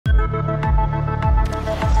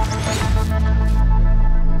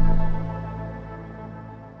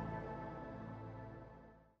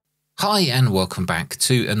Hi and welcome back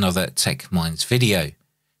to another Tech Minds video.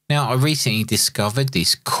 Now, I recently discovered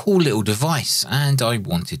this cool little device and I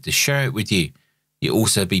wanted to share it with you. You'll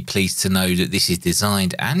also be pleased to know that this is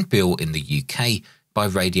designed and built in the UK by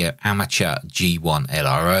radio amateur G1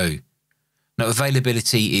 LRO. Now,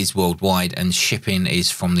 availability is worldwide and shipping is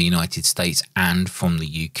from the United States and from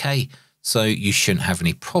the UK, so you shouldn't have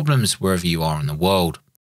any problems wherever you are in the world.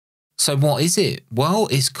 So what is it? Well,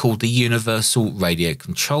 it's called the Universal Radio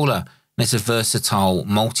Controller, and it's a versatile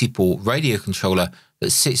multi-port radio controller that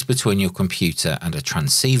sits between your computer and a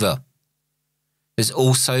transceiver. There's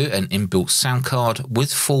also an inbuilt sound card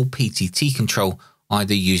with full PTT control,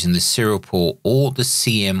 either using the serial port or the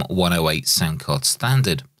CM108 sound card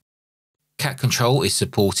standard. CAT control is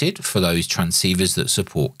supported for those transceivers that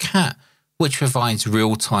support CAT, which provides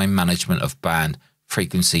real-time management of band,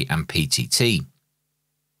 frequency and PTT.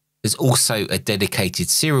 There's also a dedicated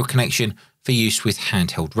serial connection for use with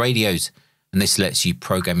handheld radios, and this lets you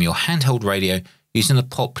program your handheld radio using the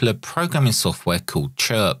popular programming software called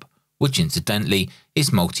CHIRP, which incidentally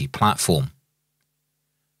is multi-platform.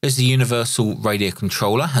 As the Universal Radio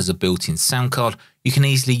Controller has a built-in sound card, you can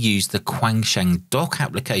easily use the Quansheng dock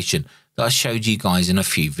application that I showed you guys in a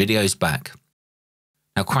few videos back.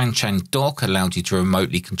 Now, Quansheng dock allowed you to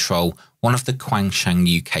remotely control one of the Quansheng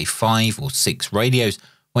UK 5 or 6 radios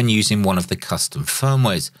when using one of the custom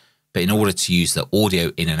firmwares, but in order to use the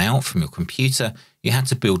audio in and out from your computer, you had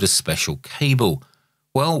to build a special cable.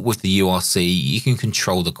 Well, with the URC, you can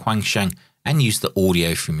control the Quansheng and use the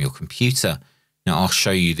audio from your computer. Now, I'll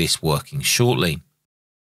show you this working shortly.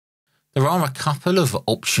 There are a couple of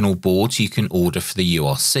optional boards you can order for the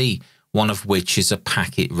URC, one of which is a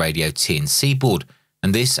packet radio TNC board,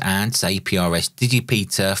 and this adds APRS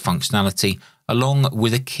digipeater functionality along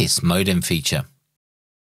with a KISS modem feature.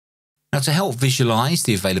 Now, to help visualize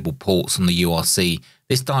the available ports on the URC,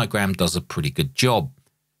 this diagram does a pretty good job.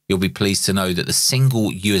 You'll be pleased to know that the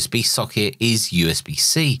single USB socket is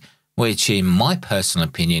USB-C, which in my personal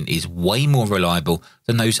opinion is way more reliable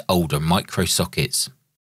than those older micro sockets.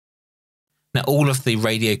 Now, all of the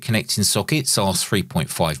radio connecting sockets are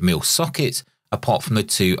 3.5mm sockets, apart from the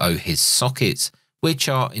two OHIS sockets, which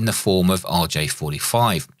are in the form of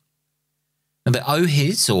RJ45. Now, the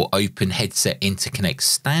OHIS or Open Headset Interconnect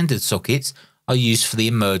standard sockets are used for the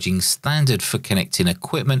emerging standard for connecting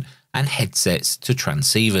equipment and headsets to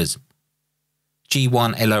transceivers.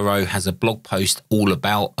 G1 LRO has a blog post all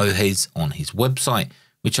about OHIS on his website,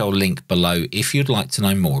 which I'll link below if you'd like to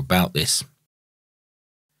know more about this.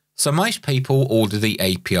 So most people order the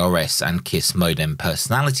APRS and KISS modem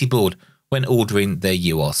personality board when ordering their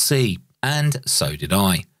URC, and so did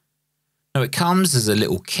I. Now, it comes as a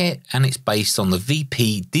little kit and it's based on the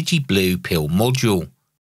VP DigiBlue pill module.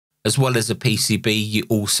 As well as a PCB, you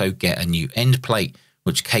also get a new end plate,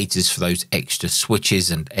 which caters for those extra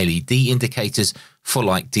switches and LED indicators for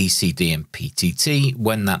like DCD and PTT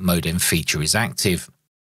when that modem feature is active.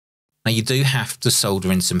 Now, you do have to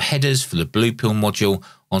solder in some headers for the blue pill module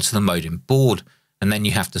onto the modem board, and then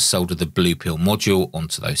you have to solder the blue pill module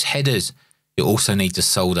onto those headers. You also need to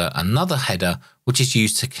solder another header, which is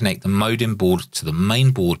used to connect the modem board to the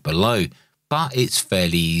main board below, but it's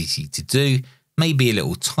fairly easy to do, maybe a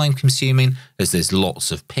little time consuming as there's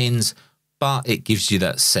lots of pins, but it gives you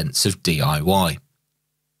that sense of DIY.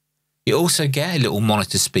 You also get a little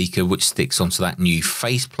monitor speaker which sticks onto that new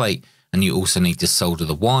faceplate, and you also need to solder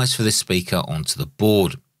the wires for this speaker onto the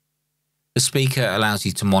board. The speaker allows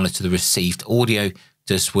you to monitor the received audio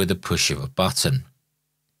just with a push of a button.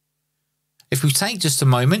 If we take just a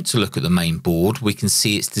moment to look at the main board, we can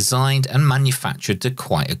see it's designed and manufactured to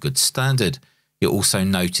quite a good standard. You'll also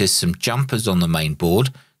notice some jumpers on the main board.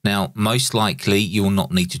 Now, most likely you will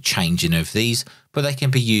not need to change any of these, but they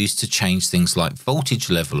can be used to change things like voltage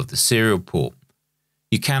level of the serial port.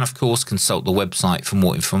 You can, of course, consult the website for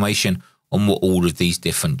more information on what all of these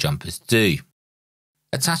different jumpers do.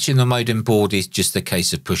 Attaching the modem board is just a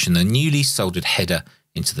case of pushing the newly soldered header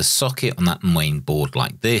into the socket on that main board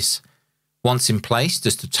like this. Once in place,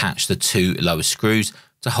 just attach the two lower screws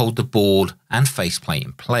to hold the board and faceplate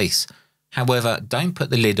in place. However, don't put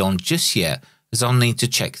the lid on just yet, as I'll need to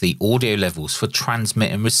check the audio levels for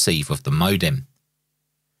transmit and receive of the modem.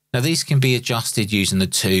 Now, these can be adjusted using the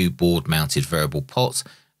two board mounted variable pots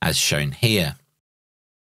as shown here.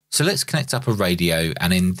 So let's connect up a radio,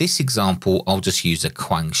 and in this example I'll just use a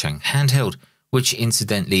Quansheng handheld, which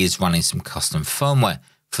incidentally is running some custom firmware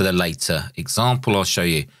for the later example I'll show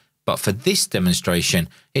you. But for this demonstration,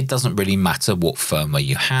 it doesn't really matter what firmware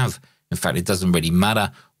you have. In fact, it doesn't really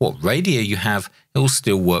matter what radio you have, it will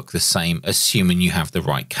still work the same, assuming you have the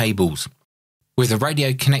right cables. With the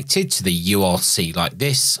radio connected to the URC like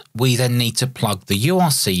this, we then need to plug the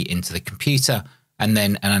URC into the computer and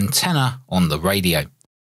then an antenna on the radio.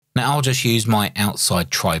 Now I'll just use my outside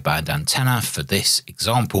tri-band antenna for this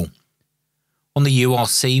example. On the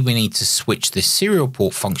URC, we need to switch the serial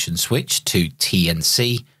port function switch to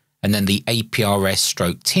TNC, and then the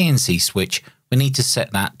APRS/TNC switch, we need to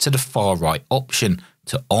set that to the far right option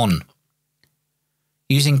to on.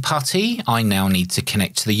 Using PuTTY, I now need to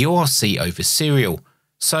connect to the URC over serial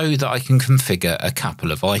so that I can configure a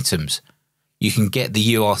couple of items. You can get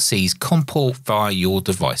the URC's COM port via your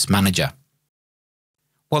device manager.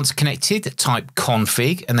 Once connected, type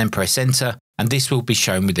config and then press enter, and this will be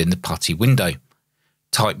shown within the PuTTY window.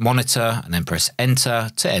 Type monitor and then press enter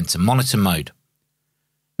to enter monitor mode.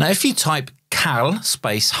 Now if you type cal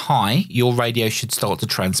space high, your radio should start to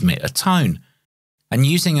transmit a tone. And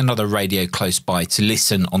using another radio close by to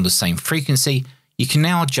listen on the same frequency, you can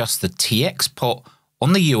now adjust the TX pot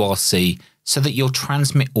on the URC so that your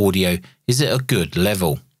transmit audio is at a good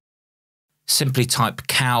level. Simply type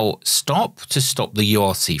cal stop to stop the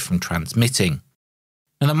URC from transmitting.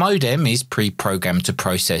 Now the modem is pre-programmed to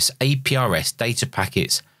process APRS data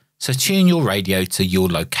packets, so tune your radio to your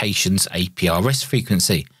location's APRS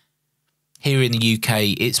frequency. Here in the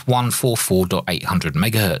UK, it's 144.800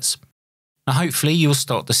 MHz. Now hopefully you'll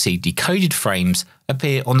start to see decoded frames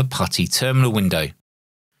appear on the PuTTY terminal window.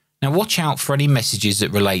 Now watch out for any messages that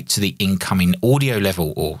relate to the incoming audio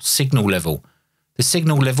level or signal level. The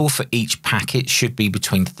signal level for each packet should be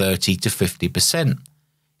between 30 to 50%.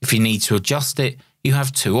 If you need to adjust it, you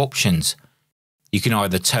have two options. You can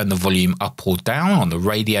either turn the volume up or down on the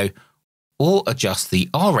radio or adjust the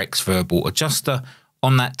RX verbal adjuster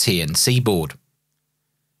on that TNC board.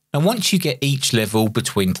 Now once you get each level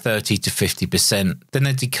between 30 to 50%, then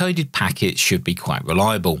the decoded packet should be quite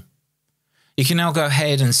reliable. You can now go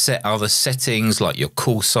ahead and set other settings like your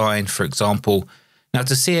call sign, for example. Now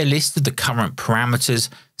to see a list of the current parameters,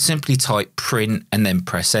 simply type print and then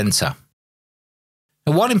press enter.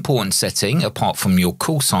 Now one important setting apart from your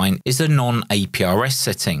call sign is the non-APRS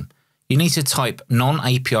setting. You need to type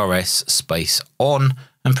non-APRS space on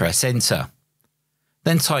and press enter.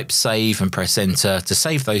 Then type save and press enter to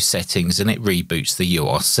save those settings and it reboots the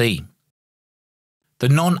URC. The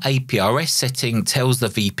non-APRS setting tells the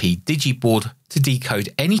VP digiboard to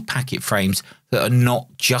decode any packet frames that are not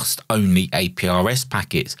just only APRS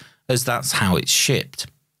packets, as that's how it's shipped.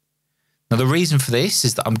 Now the reason for this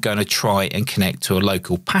is that I'm going to try and connect to a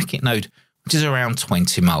local packet node which is around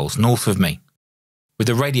 20 miles north of me. With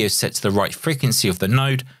the radio set to the right frequency of the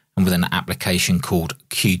node and with an application called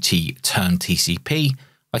Qt Turn TCP,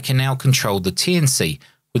 I can now control the TNC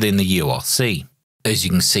within the URC. As you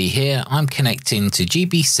can see here, I'm connecting to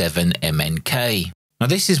GB7MNK. Now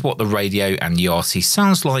this is what the radio and URC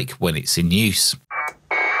sounds like when it's in use.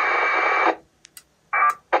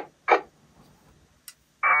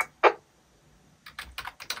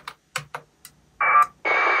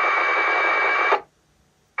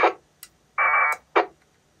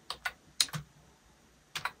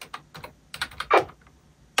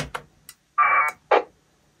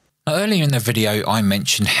 Earlier in the video, I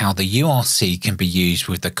mentioned how the URC can be used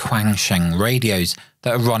with the Quansheng radios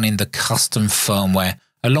that are running the custom firmware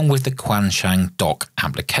along with the Quansheng dock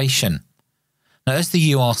application. Now, as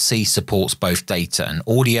the URC supports both data and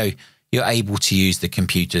audio, you're able to use the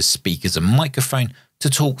computer's speakers and microphone to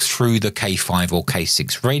talk through the K5 or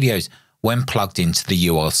K6 radios when plugged into the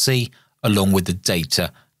URC along with the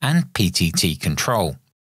data and PTT control.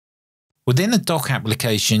 Within the dock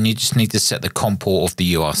application, you just need to set the COM port of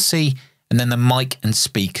the URC and then the mic and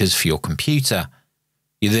speakers for your computer.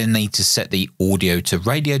 You then need to set the audio to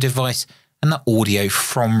radio device and the audio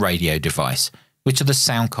from radio device, which are the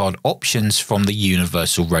sound card options from the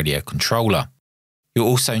universal radio controller. You'll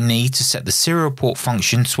also need to set the serial port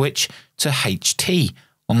function switch to HT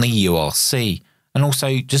on the URC, and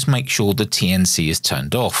also just make sure the TNC is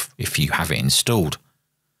turned off if you have it installed.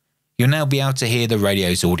 You'll now be able to hear the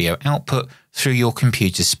radio's audio output through your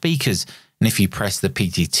computer speakers, and if you press the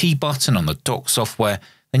PTT button on the dock software,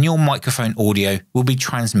 then your microphone audio will be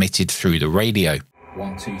transmitted through the radio.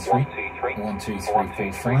 1, 2, 3, 1, 2,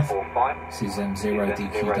 3, 4, 5. This is M0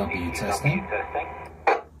 DQW testing.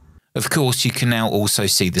 Of course, you can now also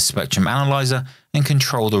see the spectrum analyzer and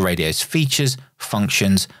control the radio's features,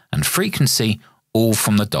 functions, and frequency, all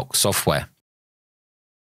from the dock software.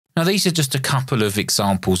 Now, these are just a couple of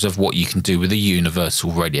examples of what you can do with a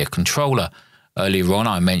universal radio controller. Earlier on,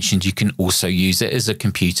 I mentioned you can also use it as a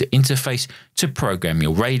computer interface to program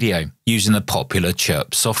your radio using the popular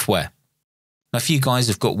CHIRP software. Now, if you guys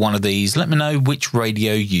have got one of these, let me know which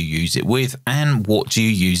radio you use it with and what do you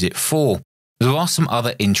use it for. There are some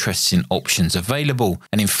other interesting options available,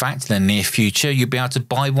 and in fact in the near future you'll be able to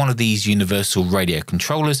buy one of these universal radio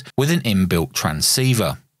controllers with an inbuilt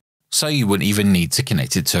transceiver, so you wouldn't even need to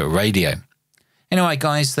connect it to a radio. Anyway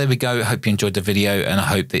guys, there we go. I hope you enjoyed the video and I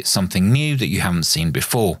hope it's something new that you haven't seen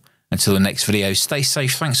before. Until the next video, stay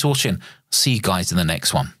safe, thanks for watching, see you guys in the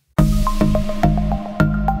next one.